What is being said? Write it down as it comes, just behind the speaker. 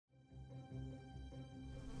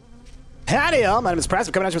Howdy, y'all. My name is Press.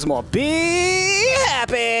 We're coming at you with some more Be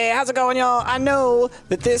Happy. How's it going, y'all? I know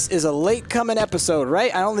that this is a late coming episode,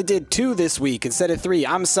 right? I only did 2 this week instead of 3.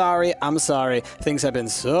 I'm sorry. Things have been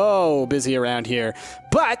so busy around here.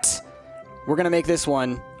 But we're going to make this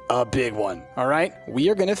one a big one, all right? We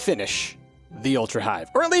are going to finish the Ultra Hive.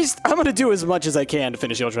 Or at least I'm going to do as much as I can to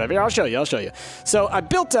finish the Ultra Hive. Here, I'll show you. So I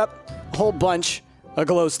built up a whole bunch of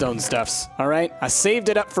glowstone stuffs, all right? I saved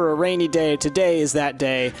it up for a rainy day. Today is that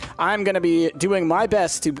day. I'm going to be doing my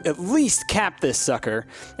best to at least cap this sucker,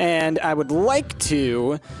 and I would like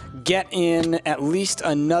to get in at least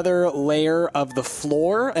another layer of the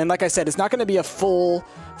floor. And like I said, it's not going to be a full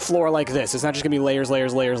floor like this. It's not just going to be layers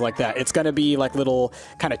like that. It's going to be like little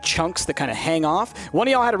kind of chunks that kind of hang off. One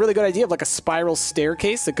of y'all had a really good idea of like a spiral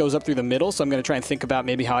staircase that goes up through the middle, so I'm going to try and think about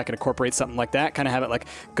maybe how I can incorporate something like that, kind of have it like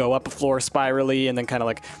go up a floor spirally and then kind of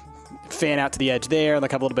like fan out to the edge there,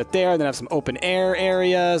 like have a little bit there, and then have some open air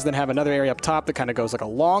areas, then have another area up top that kind of goes like a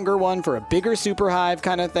longer one for a bigger super hive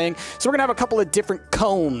kind of thing. So we're going to have a couple of different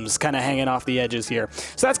combs kind of hanging off the edges here.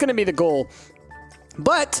 So that's going to be the goal.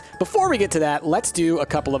 But before we get to that, let's do a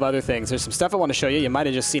couple of other things. There's some stuff I want to show you. You might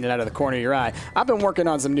have just seen it out of the corner of your eye. I've been working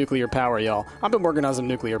on some nuclear power, y'all.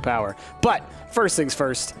 But first things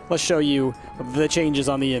first, let's show you the changes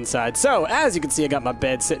on the inside. So as you can see, I got my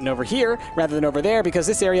bed sitting over here rather than over there because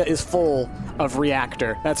this area is full of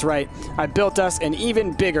reactor. That's right. I built us an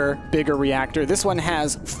even bigger reactor. This one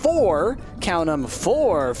has 4, count them,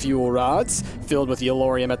 4 fuel rods filled with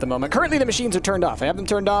yellorium at the moment. Currently, the machines are turned off. I have them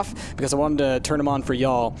turned off because I wanted to turn them on for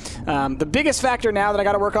y'all. The biggest factor now that I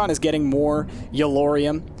got to work on is getting more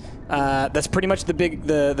yellorium. That's pretty much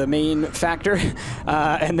the main factor.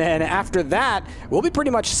 And then after that, we'll be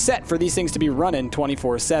pretty much set for these things to be running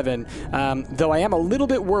 24/7. Though I am a little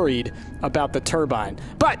bit worried about the turbine.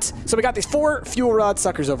 But, so we got these 4 fuel rod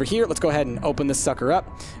suckers over here. Let's go ahead and open this sucker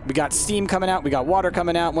up. We got steam coming out. We got water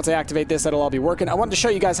coming out. Once I activate this, that'll all be working. I wanted to show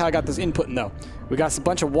you guys how I got this inputting though. We got a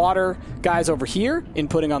bunch of water guys over here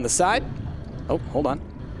inputting on the side. Oh, hold on.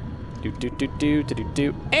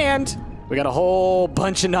 And we got a whole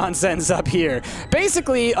bunch of nonsense up here.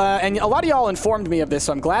 Basically, and a lot of y'all informed me of this,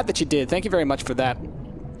 so I'm glad that you did. Thank you very much for that.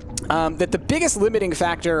 That the biggest limiting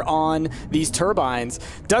factor on these turbines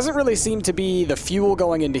doesn't really seem to be the fuel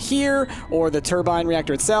going into here or the turbine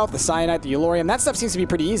reactor itself, the cyanide, the yellorium. That stuff seems to be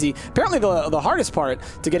pretty easy. Apparently the hardest part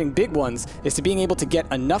to getting big ones is to being able to get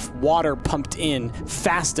enough water pumped in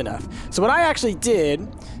fast enough. So what I actually did,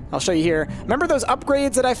 I'll show you here. Remember those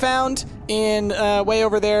upgrades that I found in way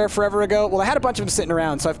over there forever ago? Well, I had a bunch of them sitting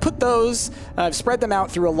around, so I've put those, I've spread them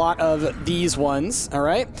out through a lot of these ones, all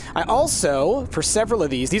right? I also, for several of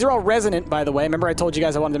these are all resonant, by the way. Remember I told you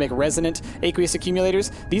guys I wanted to make resonant aqueous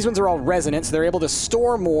accumulators? These ones are all resonant, so they're able to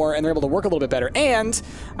store more, and they're able to work a little bit better. And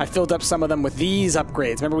I filled up some of them with these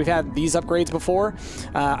upgrades. Remember we've had these upgrades before?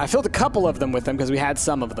 I filled a couple of them with them because we had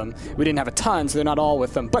some of them. We didn't have a ton, so they're not all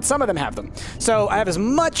with them, but some of them have them. So I have as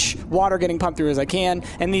much water getting pumped through as I can,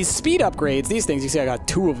 and these speed upgrades, these things, you see I got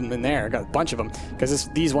 2 of them in there. I got a bunch of them, because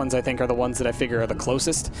these ones I think are the ones that I figure are the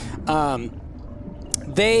closest. What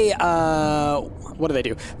do they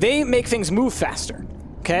do? They make things move faster.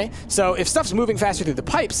 Okay, so if stuff's moving faster through the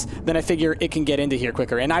pipes, then I figure it can get into here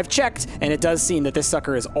quicker. And I've checked, and it does seem that this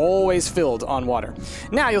sucker is always filled on water.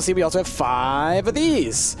 Now you'll see we also have 5 of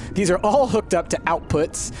these. These are all hooked up to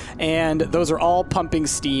outputs, and those are all pumping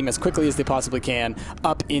steam as quickly as they possibly can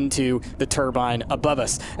up into the turbine above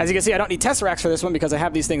us. As you can see, I don't need tesseracts for this one because I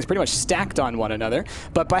have these things pretty much stacked on one another.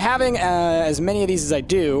 But by having as many of these as I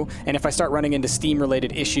do, and if I start running into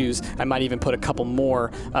steam-related issues, I might even put a couple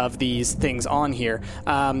more of these things on here.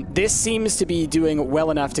 This seems to be doing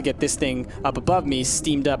well enough to get this thing up above me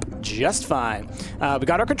steamed up just fine. We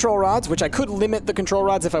got our control rods, which I could limit the control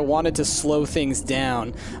rods if I wanted to slow things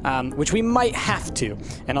down, which we might have to,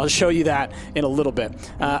 and I'll show you that in a little bit.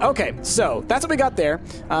 Okay, so that's what we got there.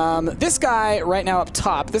 This guy right now up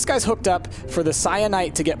top, this guy's hooked up for the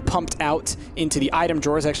cyanide to get pumped out into the item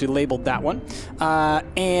drawers. I actually labeled that one.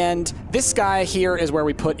 And this guy here is where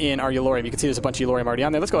we put in our yellorium. You can see there's a bunch of yellorium already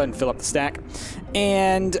on there. Let's go ahead and fill up the stack.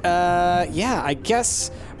 And yeah, I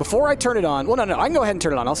guess before I turn it on, well, no, I can go ahead and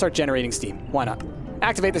turn it on. I'll start generating steam. Why not?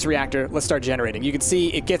 Activate this reactor. Let's start generating. You can see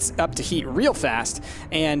it gets up to heat real fast.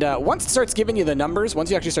 And once it starts giving you the numbers, once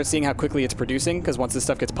you actually start seeing how quickly it's producing, because once this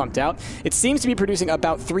stuff gets pumped out, it seems to be producing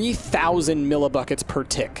about 3,000 millibuckets per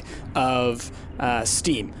tick of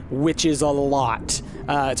steam, which is a lot.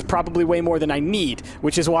 It's probably way more than I need,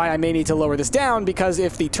 which is why I may need to lower this down, because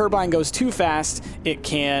if the turbine goes too fast, it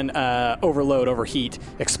can overload, overheat,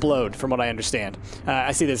 explode, from what I understand.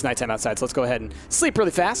 I see that it's nighttime outside, so let's go ahead and sleep really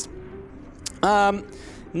fast.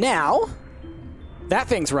 Now, that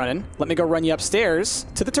thing's running, let me go run you upstairs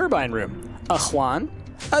to the turbine room. Juan,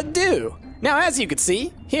 adieu. Now, as you can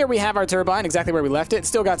see, here we have our turbine, exactly where we left it.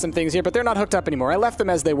 Still got some things here, but they're not hooked up anymore. I left them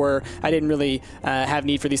as they were. I didn't really have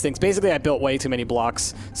need for these things. Basically, I built way too many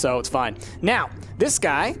blocks, so it's fine. Now, this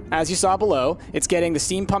guy, as you saw below, it's getting the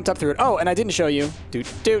steam pumped up through it. Oh, and I didn't show you.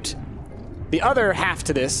 Doot. The other half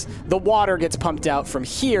to this, the water gets pumped out from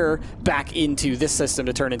here back into this system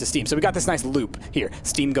to turn into steam. So we got this nice loop here.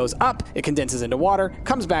 Steam goes up, it condenses into water,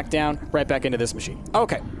 comes back down, right back into this machine.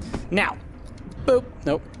 Okay, now, boop,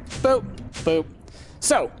 nope, boop, boop.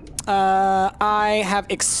 So, I have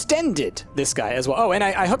extended this guy as well. Oh, and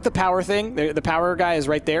I hooked the power thing. The power guy is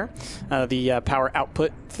right there. The power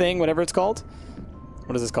output thing, whatever it's called.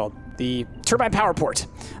 What is this called? The turbine power port.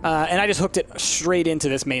 And I just hooked it straight into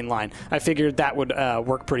this main line. I figured that would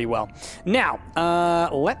work pretty well. Now,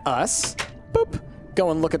 let us, boop, go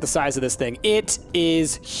and look at the size of this thing. It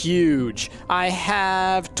is huge. I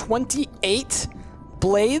have 28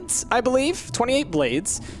 blades, I believe. 28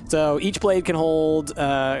 blades. So each blade can hold,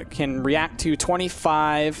 can react to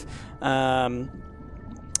 25,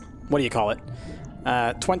 what do you call it?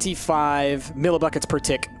 25 millibuckets per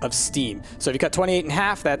tick of steam. So if you cut 28 in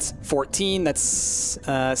half, that's 14, that's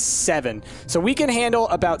 7. So we can handle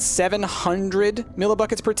about 700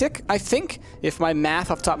 millibuckets per tick, I think, if my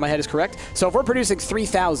math off the top of my head is correct. So if we're producing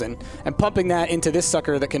 3,000 and pumping that into this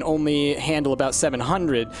sucker that can only handle about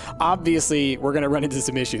 700, obviously we're going to run into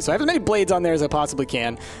some issues. So I have as many blades on there as I possibly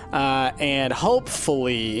can, and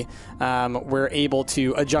hopefully we're able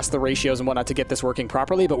to adjust the ratios and whatnot to get this working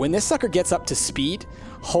properly. But when this sucker gets up to speed,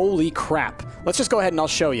 holy crap. Let's just go ahead and I'll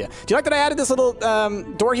show you. Do you like that I added this little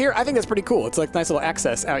door here? I think that's pretty cool. It's like nice little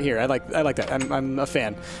access out here. I like that. I'm a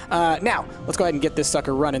fan. Now, let's go ahead and get this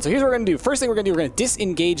sucker running. So here's what we're going to do. First thing we're going to do, we're going to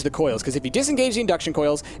disengage the coils, because if you disengage the induction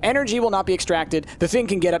coils, energy will not be extracted. The thing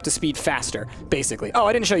can get up to speed faster, basically. Oh,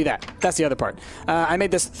 I didn't show you that. That's the other part. I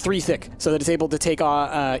made this 3 thick so that it's able to take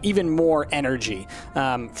even more energy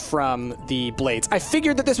from the blades. I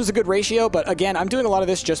figured that this was a good ratio, but again, I'm doing a lot of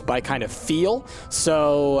this just by kind of feel.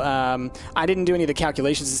 So I didn't do any of the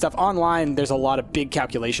calculations and stuff. Online, there's a lot of big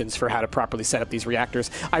calculations for how to properly set up these reactors.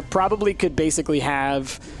 I probably could basically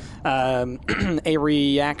have a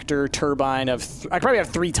reactor turbine of... I probably have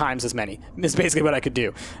 3 times as many. Is basically what I could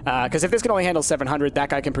do. Because if this can only handle 700, that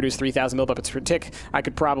guy can produce 3,000 millibuckets per tick. I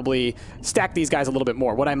could probably stack these guys a little bit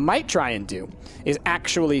more. What I might try and do is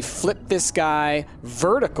actually flip this guy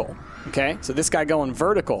vertical. Okay, so this guy going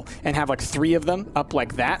vertical and have like 3 of them up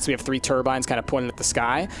like that. So we have 3 turbines kind of pointing at the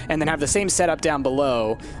sky, and then have the same setup down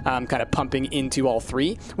below, kind of pumping into all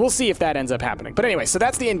 3. We'll see if that ends up happening. But anyway, so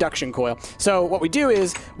that's the induction coil. So what we do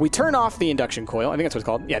is we turn off the induction coil. I think that's what it's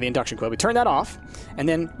called. Yeah, the induction coil. We turn that off, and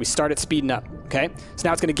then we start it speeding up. Okay, so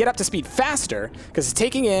now it's going to get up to speed faster because it's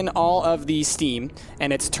taking in all of the steam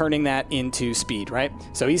and it's turning that into speed, right?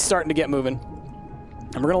 So he's starting to get moving.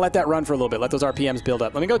 And we're going to let that run for a little bit, let those RPMs build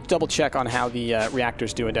up. Let me go double check on how the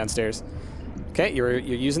reactor's doing downstairs. Okay, you're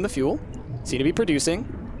using the fuel. Seem to be producing.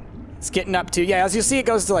 It's getting up to, yeah, as you see, it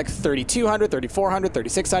goes to like 3,200, 3,400,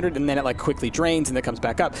 3,600, and then it like quickly drains and then comes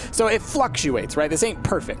back up. So it fluctuates, right? This ain't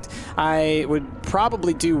perfect. I would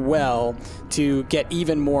probably do well to get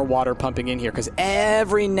even more water pumping in here, because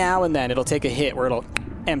every now and then it'll take a hit where it'll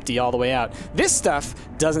empty all the way out. This stuff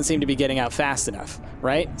doesn't seem to be getting out fast enough,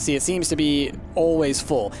 right? See, it seems to be always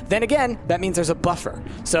full. Then again, that means there's a buffer.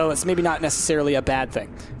 So it's maybe not necessarily a bad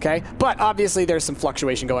thing, okay? But obviously there's some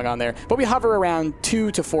fluctuation going on there. But we hover around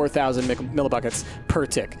 2,000 to 4,000 millibuckets per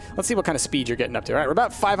tick. Let's see what kind of speed you're getting up to. All right, we're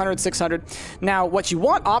about 500, 600. Now, what you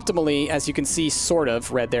want optimally, as you can see sort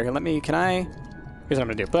of red there. Here's what I'm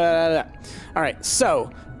gonna do. All right,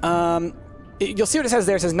 so, you'll see what it says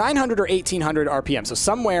there. It says 900 or 1,800 RPM, so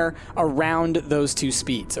somewhere around those 2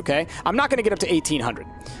 speeds, okay? I'm not going to get up to 1,800,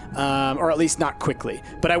 or at least not quickly,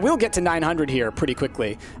 but I will get to 900 here pretty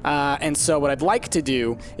quickly. And so what I'd like to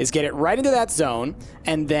do is get it right into that zone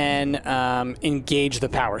and then engage the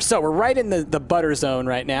power. So we're right in the butter zone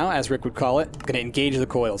right now, as Rick would call it. I'm going to engage the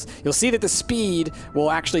coils. You'll see that the speed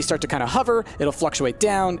will actually start to kind of hover. It'll fluctuate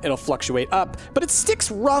down, it'll fluctuate up, but it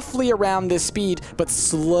sticks roughly around this speed, but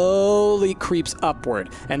slowly creeps upward,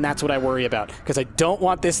 and that's what I worry about, because I don't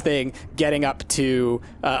want this thing getting up to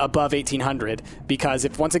above 1,800, because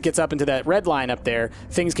if once it gets up into that red line up there,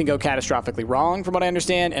 things can go catastrophically wrong from what I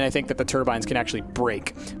understand, and I think that the turbines can actually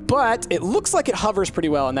break. But it looks like it hovers pretty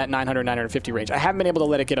well in that 900, 950 range. I haven't been able to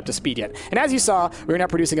let it get up to speed yet. And as you saw, we're now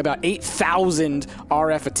producing about 8,000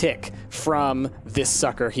 RF a tick from this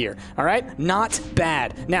sucker here. All right? Not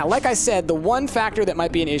bad. Now, like I said, the one factor that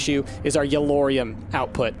might be an issue is our yellorium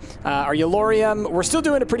output. Our yellorium Yellorium, we're still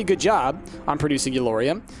doing a pretty good job on producing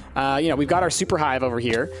Yellorium. You know, we've got our super hive over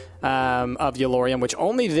here of Yellorium, which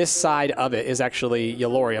only this side of it is actually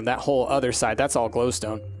Yellorium. That whole other side, that's all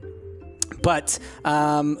glowstone. But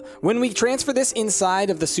when we transfer this inside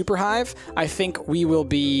of the super hive, I think we will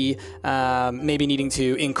be maybe needing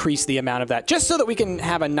to increase the amount of that just so that we can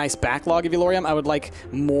have a nice backlog of Yellorium. I would like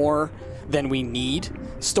more than we need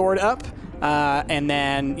stored up. And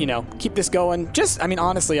then, you know, keep this going. I mean,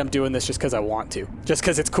 honestly, I'm doing this just because I want to. Just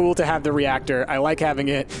because it's cool to have the reactor. I like having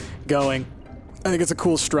it going. I think it's a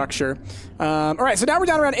cool structure. All right, so now we're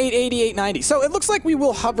down around 880, 890. So it looks like we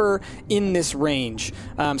will hover in this range.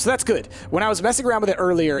 So that's good. When I was messing around with it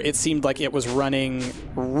earlier, it seemed like it was running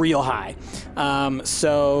real high.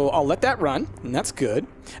 So I'll let that run, and that's good.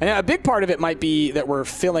 And a big part of it might be that we're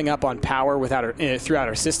filling up on power throughout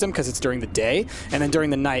our system because it's during the day. And then during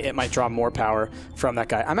the night, it might draw more power from that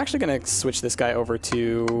guy. I'm actually going to switch this guy over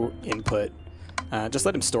to input. Just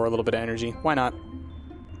let him store a little bit of energy. Why not?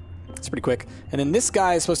 It's pretty quick. And then this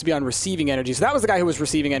guy is supposed to be on receiving energy. So that was the guy who was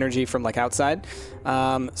receiving energy from like outside.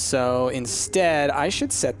 So instead, I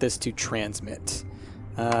should set this to transmit.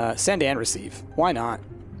 Send and receive. Why not?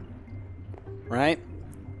 Right?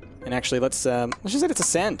 And actually, let's just set it to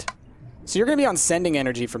send. So you're going to be on sending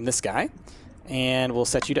energy from this guy. And we'll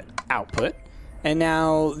set you to output. And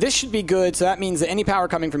now this should be good, so that means that any power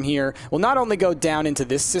coming from here will not only go down into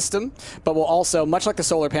this system, but will also, much like the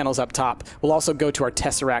solar panels up top, will also go to our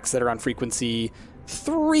tesseracts that are on frequency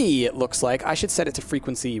 3, it looks like. I should set it to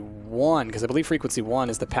frequency 1, because I believe frequency 1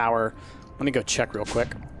 is the power. Let me go check real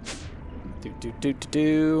quick.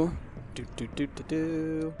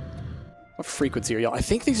 What frequency are y'all? I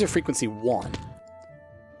think these are frequency 1,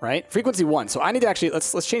 right? Frequency 1. So I need to actually,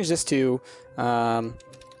 let's change this to...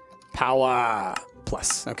 power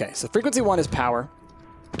plus. Okay, so frequency 1 is power,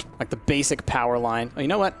 like the basic power line. Oh, you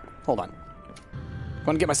know what? Hold on. I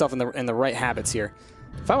want to get myself in the right habits here.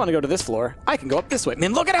 If I want to go to this floor, I can go up this way.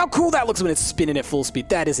 Man, look at how cool that looks when it's spinning at full speed.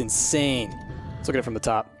 That is insane. Let's look at it from the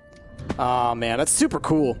top. Oh, man, that's super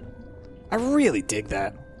cool. I really dig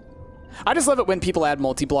that. I just love it when people add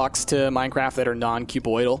multi-blocks to Minecraft that are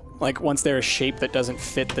non-cuboidal. Like, once they're a shape that doesn't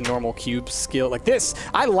fit the normal cube skill. Like this,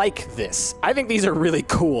 I like this. I think these are really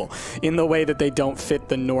cool in the way that they don't fit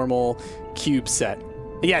the normal cube set.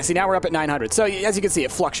 Yeah, see, now we're up at 900. So, as you can see,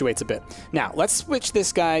 it fluctuates a bit. Now, let's switch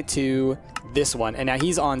this guy to this one, and now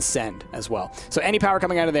he's on send as well. So any power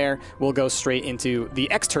coming out of there will go straight into the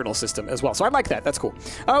external system as well. So I like that. That's cool.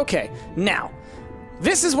 Okay, now...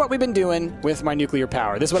 this is what we've been doing with my nuclear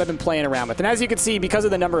power. This is what I've been playing around with. And as you can see, because of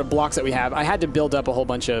the number of blocks that we have, I had to build up a whole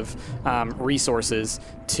bunch of resources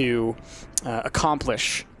to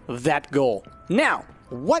accomplish that goal. Now,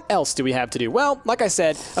 what else do we have to do? Well, like I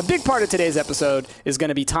said, a big part of today's episode is going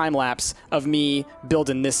to be time-lapse of me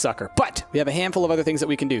building this sucker. But we have a handful of other things that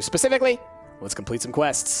we can do. Specifically, let's complete some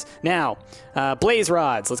quests. Now, blaze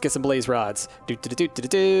rods. Let's get some blaze rods.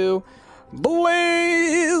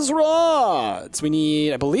 Blaze rods. We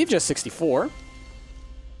need, I believe, just 64.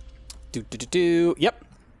 Yep.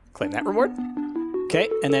 Claim that reward. Okay,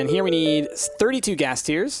 and then here we need 32 gas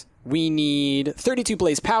tiers. We need 32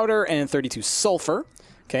 blaze powder and 32 sulfur.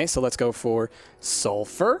 Okay, so let's go for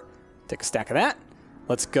sulfur. Take a stack of that.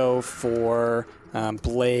 Let's go for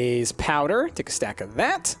blaze powder. Take a stack of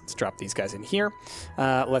that. Let's drop these guys in here.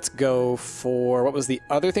 Let's go for, what was the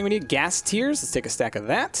other thing we need? Gas tiers. Let's take a stack of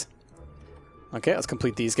that. Okay, let's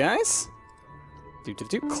complete these guys.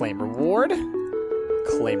 Claim reward.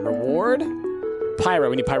 Claim reward. Pyro.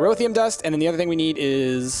 We need pyrotheum dust. And then the other thing we need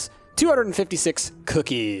is 256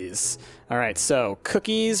 cookies. All right, so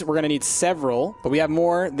cookies, we're going to need several, but we have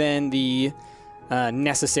more than the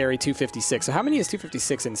necessary 256. So how many is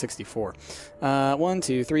 256 and 64? 1,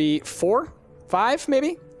 2, 3, 4? 5,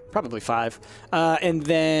 maybe? Probably 5. And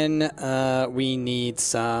then we need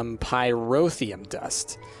some pyrotheum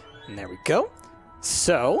dust. And there we go.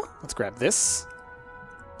 So, let's grab this.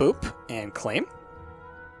 Boop. And claim.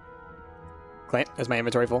 Claim. Is my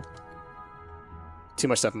inventory full? Too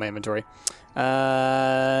much stuff in my inventory.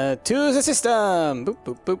 To the system. Boop,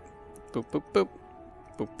 boop, boop. Boop, boop, boop.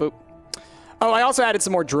 Boop, boop. Oh, I also added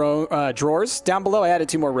some more drawers down below. I added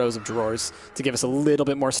 2 more rows of drawers to give us a little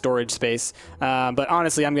bit more storage space. But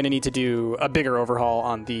honestly, I'm going to need to do a bigger overhaul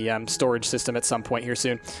on the storage system at some point here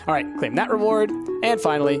soon. All right, claim that reward. And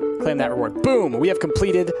finally, claim that reward. Boom! We have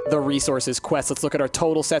completed the resources quest. Let's look at our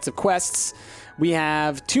total sets of quests. We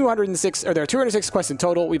have 206, or there are 206 quests in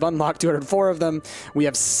total. We've unlocked 204 of them. We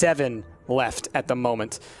have 7 left at the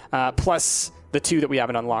moment, plus the 2 that we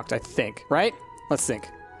haven't unlocked, I think, right? Let's think.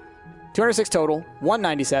 206 total,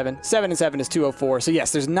 197, 7 and 7 is 204. So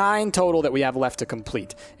yes, there's 9 total that we have left to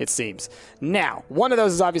complete, it seems. Now, one of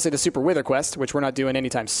those is obviously the Super Wither quest, which we're not doing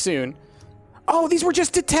anytime soon. Oh, these were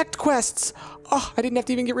just detect quests. Oh, I didn't have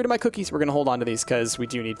to even get rid of my cookies. We're going to hold on to these because we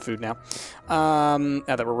do need food now.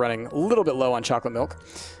 Now that we're running a little bit low on chocolate milk.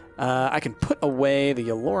 I can put away the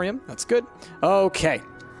Yellorium. That's good. Okay.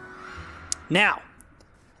 Now,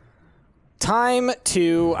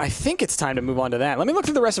 I think it's time to move on to that. Let me look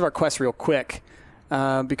through the rest of our quests real quick,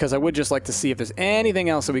 because I would just like to see if there's anything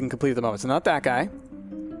else that we can complete at the moment. So not that guy.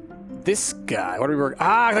 This guy. What are we working?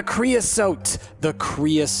 Ah, the creosote. The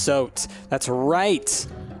creosote. That's right.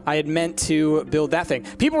 I had meant to build that thing.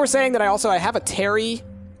 People were saying that I have a Terry.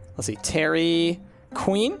 Let's see, Terry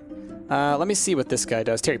Queen. Let me see what this guy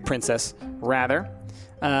does. Terry Princess, rather.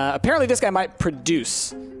 Apparently, this guy might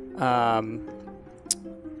produce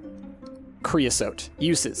creosote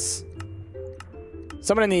uses.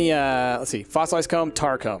 Someone in the let's see, fossilized comb,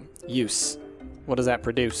 tar comb use. What does that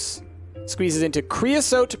produce? Squeezes into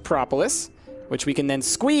creosote propolis, which we can then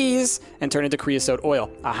squeeze and turn into creosote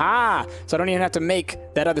oil. Aha! So I don't even have to make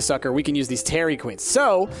that other sucker. We can use these Terry Queens.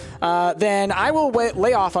 So then I will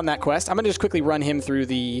lay off on that quest. I'm going to just quickly run him through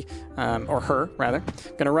the, or her, rather.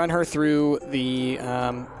 Going to run her through the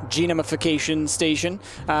genomification station.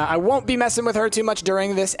 I won't be messing with her too much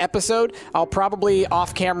during this episode. I'll probably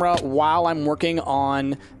off camera while I'm working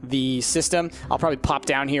on the system. I'll probably pop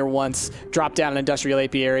down here once, drop down an industrial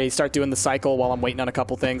apiary, start doing the cycle while I'm waiting on a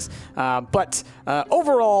couple things. But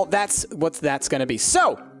overall, that's what that's going to be.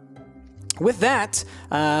 So, with that,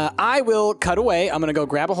 I will cut away. I'm going to go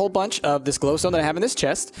grab a whole bunch of this glowstone that I have in this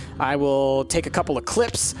chest. I will take a couple of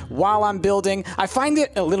clips while I'm building. I find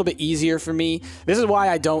it a little bit easier for me. This is why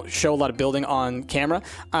I don't show a lot of building on camera.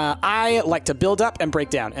 I like to build up and break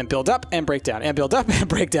down, and build up and break down, and build up and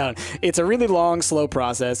break down. It's a really long, slow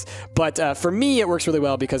process, but for me, it works really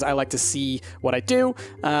well because I like to see what I do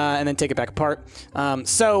and then take it back apart.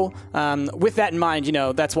 So with that in mind,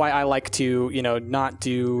 that's why I like to, not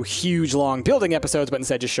do huge, long building episodes, but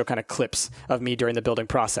instead just show kind of clips of me during the building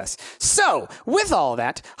process. So, with all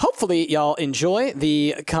that, hopefully y'all enjoy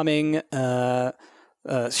the coming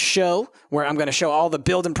show where I'm going to show all the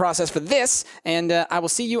building process for this, and I will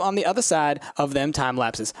see you on the other side of them time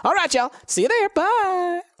lapses. All right, y'all. See you there.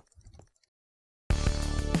 Bye.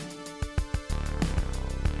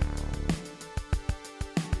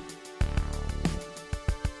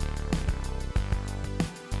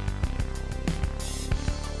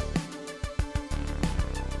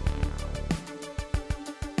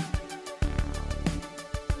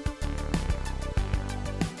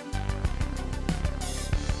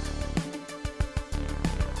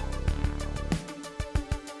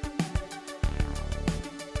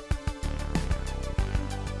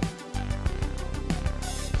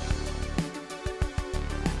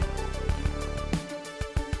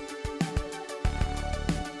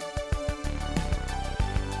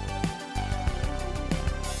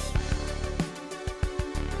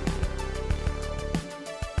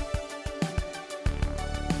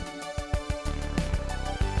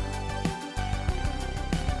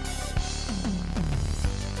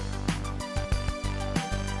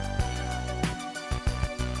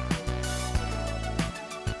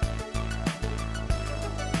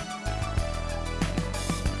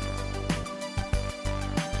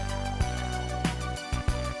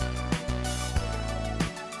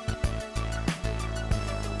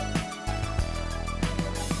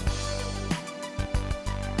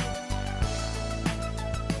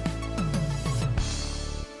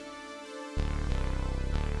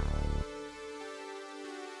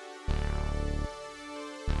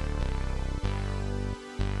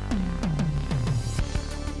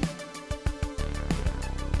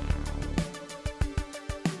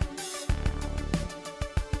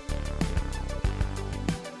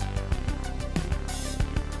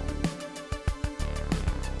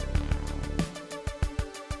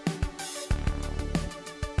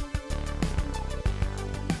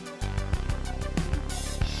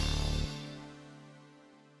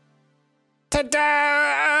 Ta-da!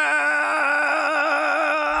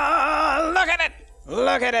 Look at it!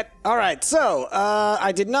 Look at it! All right, so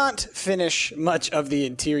I did not finish much of the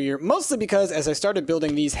interior, mostly because as I started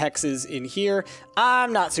building these hexes in here,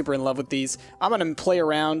 I'm not super in love with these. I'm going to play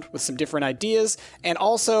around with some different ideas, and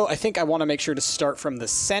also I think I want to make sure to start from the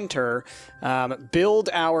center, build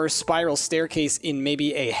our spiral staircase in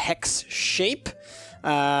maybe a hex shape.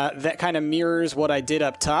 that kind of mirrors what I did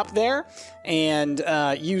up top there, and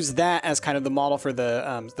use that as kind of the model for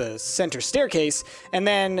the center staircase, and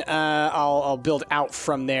then I'll build out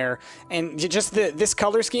from there. And just this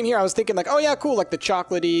color scheme here, I was thinking like, oh yeah, cool, like the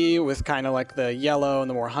chocolatey with kind of like the yellow and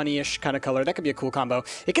the more honeyish kind of color. That could be a cool combo.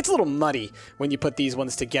 It gets a little muddy when you put these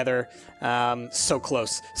ones together so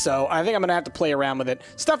close. So I think I'm gonna have to play around with it.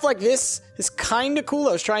 Stuff like this is kind of cool.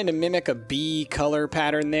 I was trying to mimic a bee color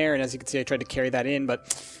pattern there, and as you can see, I tried to carry that in,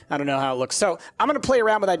 but I don't know how it looks. So I'm gonna play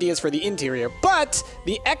around with ideas for the interior, but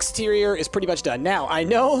the exterior is pretty much done. Now, I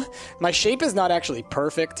know my shape is not actually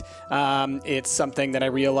perfect. It's something that I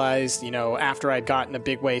realized, you know, after I'd gotten a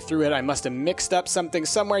big way through it. I must have mixed up something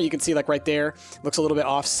somewhere. You can see like right there, looks a little bit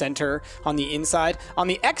off center on the inside. On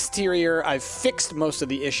the exterior, I've fixed most of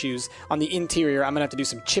the issues. On the interior, I'm gonna have to do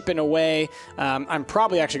some chipping away. I'm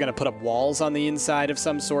probably actually gonna put up walls on the inside of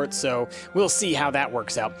some sort, so we'll see how that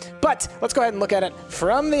works out. But let's go ahead and look at it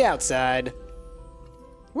from the outside.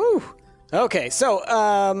 Woo! Okay, so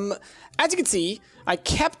as you can see, I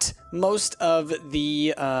kept most of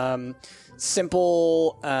the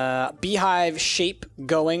simple beehive shape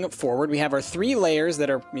going forward. We have our 3 layers that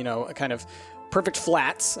are, you know, kind of perfect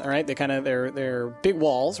flats, all right? They're big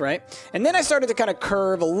walls, right? And then I started to kind of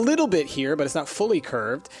curve a little bit here, but it's not fully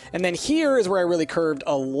curved. And then here is where I really curved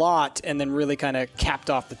a lot and then really kind of capped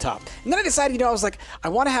off the top. And then I decided, you know, I was like, I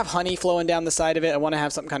want to have honey flowing down the side of it. I want to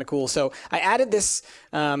have something kind of cool. So I added this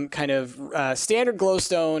kind of standard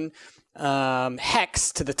glowstone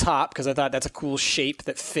hex to the top because I thought that's a cool shape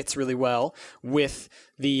that fits really well with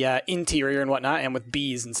the interior and whatnot, and with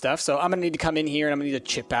bees and stuff. So I'm gonna need to come in here and I'm gonna need to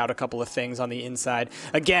chip out a couple of things on the inside.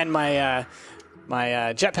 Again, my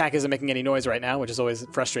jetpack isn't making any noise right now, which is always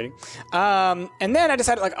frustrating. And then I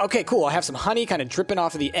decided, like, okay, cool, I have some honey kind of dripping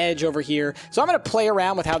off of the edge over here. So I'm going to play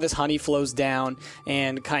around with how this honey flows down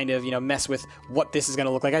and kind of, you know, mess with what this is going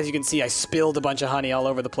to look like. As you can see, I spilled a bunch of honey all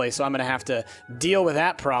over the place, so I'm going to have to deal with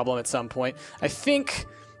that problem at some point. I think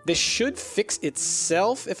this should fix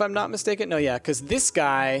itself, if I'm not mistaken. No, yeah, because this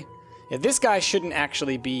guy... Yeah, this guy shouldn't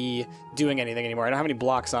actually be doing anything anymore. I don't have any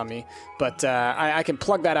blocks on me, but I can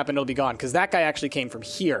plug that up and it'll be gone, because that guy actually came from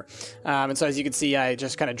here. And so as you can see, I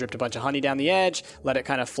just kind of dripped a bunch of honey down the edge, let it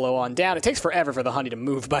kind of flow on down. It takes forever for the honey to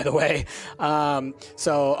move, by the way.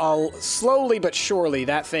 So I'll slowly but surely,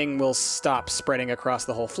 that thing will stop spreading across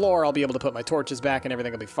the whole floor. I'll be able to put my torches back and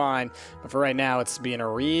everything will be fine. But for right now, it's being a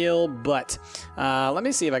real butt. Let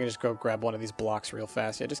me see if I can just go grab one of these blocks real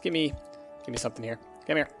fast. Yeah, just give me something here.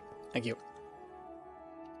 Come here. Thank you.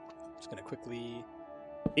 Just gonna quickly...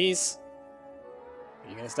 These. Are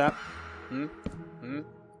you gonna stop? I'm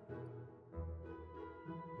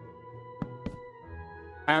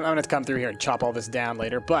gonna have to come through here and chop all this down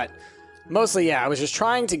later, but... Mostly, yeah, I was just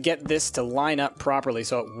trying to get this to line up properly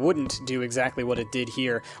so it wouldn't do exactly what it did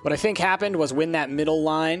here. What I think happened was when that middle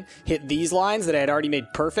line hit these lines that I had already made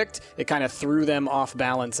perfect, it kind of threw them off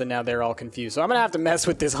balance and now they're all confused. So I'm going to have to mess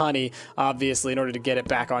with this honey, obviously, in order to get it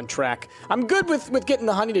back on track. I'm good with getting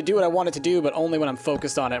the honey to do what I want it to do, but only when I'm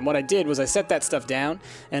focused on it. And what I did was I set that stuff down,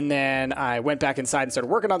 and then I went back inside and started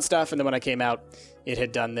working on stuff, and then when I came out, it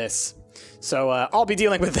had done this. So I'll be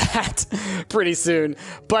dealing with that pretty soon.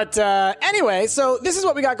 But anyway, so this is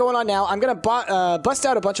what we got going on now. I'm going to bust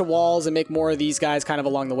out a bunch of walls and make more of these guys kind of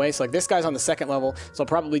along the way. So like this guy's on the 2nd level, so I'll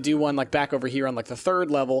probably do one like back over here on like the 3rd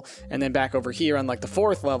level, and then back over here on like the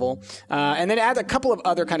 4th level. And then add a couple of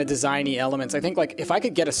other kind of designy elements. I think like if I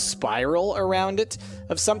could get a spiral around it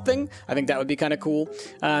of something, I think that would be kind of cool.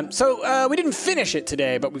 So we didn't finish it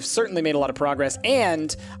today, but we've certainly made a lot of progress.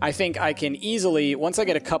 And I think I can easily, once I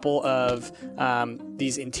get a couple of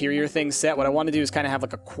these interior things set, what I want to do is kind of have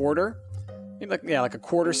like a quarter, maybe like, yeah, like a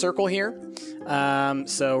quarter circle here.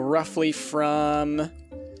 So roughly from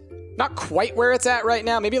not quite where it's at right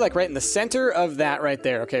now, maybe like right in the center of that right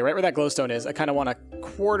there. Okay, right where that glowstone is. I kind of want a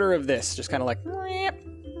quarter of this, just kind of like...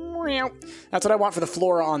 That's what I want for the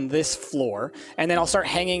floor on this floor. And then I'll start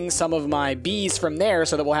hanging some of my bees from there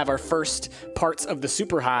so that we'll have our first parts of the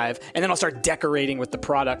super hive. And then I'll start decorating with the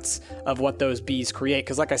products of what those bees create.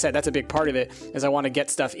 Because like I said, that's a big part of it, is I want to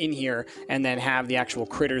get stuff in here and then have the actual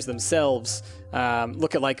critters themselves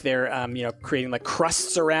look at like they're, you know, creating like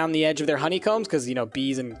crusts around the edge of their honeycombs, because, you know,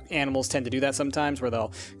 bees and animals tend to do that sometimes, where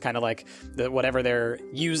they'll kind of like whatever they're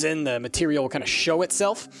using, the material will kind of show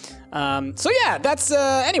itself. So yeah, that's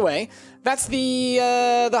anyway, that's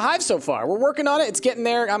the hive so far. We're working on it. It's getting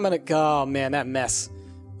there. I'm gonna... Oh man, that mess.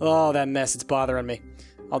 Oh, that mess. It's bothering me.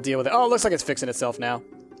 I'll deal with it. Oh, it looks like it's fixing itself now.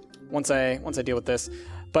 Once I deal with this.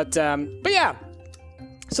 But yeah.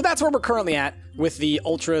 So that's where we're currently at with the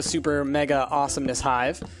Ultra Super Mega Awesomeness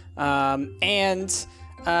Hive. And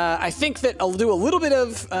I think that I'll do a little bit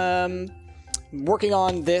of working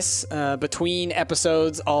on this between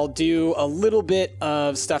episodes. I'll do a little bit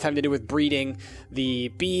of stuff having to do with breeding the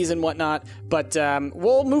bees and whatnot, but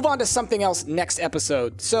we'll move on to something else next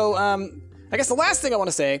episode. So I guess the last thing I want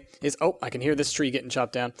to say is, oh, I can hear this tree getting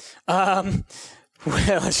chopped down. Well,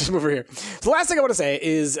 let's just move over here. So the last thing I want to say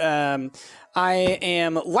is I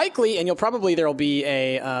am likely, and there'll be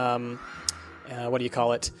a, what do you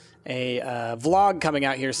call it? A vlog coming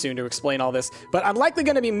out here soon to explain all this, but I'm likely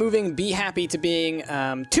going to be moving Be Happy to being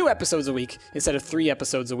 2 episodes a week instead of 3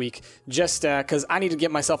 episodes a week, just because I need to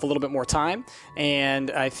give myself a little bit more time,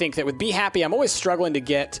 and I think that with Be Happy, I'm always struggling to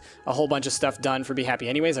get a whole bunch of stuff done for Be Happy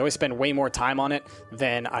anyways. I always spend way more time on it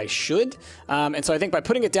than I should, and so I think by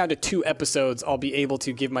putting it down to 2 episodes, I'll be able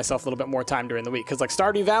to give myself a little bit more time during the week, because like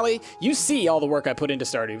Stardew Valley, you see all the work I put into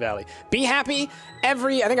Stardew Valley. Be Happy, I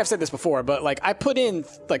think I've said this before, but like I put in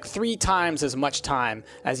like 3 times as much time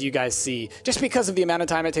as you guys see, just because of the amount of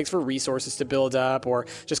time it takes for resources to build up, or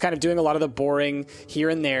just kind of doing a lot of the boring here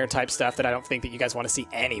and there type stuff that I don't think that you guys want to see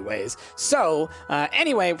anyways. So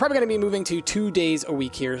anyway, we're probably going to be moving to 2 days a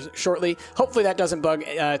week here shortly. Hopefully that doesn't bug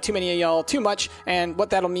too many of y'all too much, and what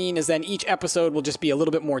that'll mean is then each episode will just be a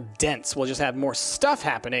little bit more dense. We'll just have more stuff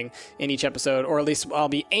happening in each episode, or at least I'll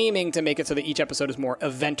be aiming to make it so that each episode is more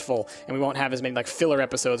eventful, and we won't have as many like filler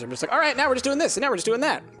episodes. We're just like, all right, now we're just doing this, and now we're just doing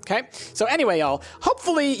that. Okay? So anyway, y'all,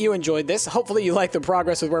 hopefully you enjoyed this. Hopefully you like the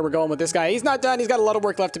progress with where we're going with this guy. He's not done. He's got a lot of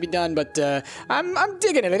work left to be done, but I'm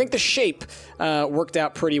digging it. I think the shape worked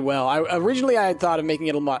out pretty well. Originally, I had thought of making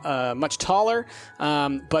it much taller,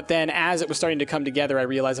 but then as it was starting to come together, I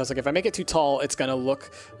realized, I was like, if I make it too tall, it's going to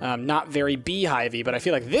look not very beehivey, but I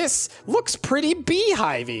feel like this looks pretty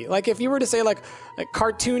beehivey. Like if you were to say like a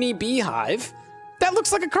cartoony beehive, that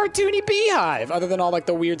looks like a cartoony beehive, other than all like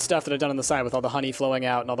the weird stuff that I've done on the side with all the honey flowing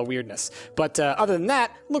out and all the weirdness. But other than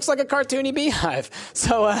that, looks like a cartoony beehive.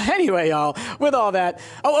 So anyway, y'all, with all that,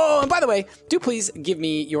 and by the way, do please give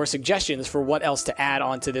me your suggestions for what else to add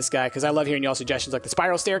on to this guy, because I love hearing y'all suggestions, like the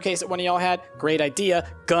spiral staircase that one of y'all had. Great idea,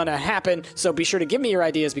 gonna happen. So be sure to give me your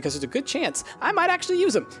ideas, because there's a good chance I might actually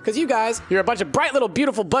use them, because you guys, you're a bunch of bright little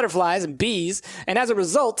beautiful butterflies and bees, and as a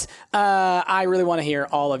result, I really want to hear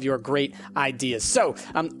all of your great ideas. So,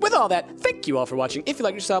 with all that, thank you all for watching. If you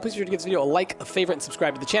like your style, please be sure to give this video a like, a favorite, and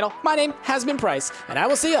subscribe to the channel. My name has been Price, and I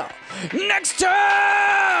will see y'all next time!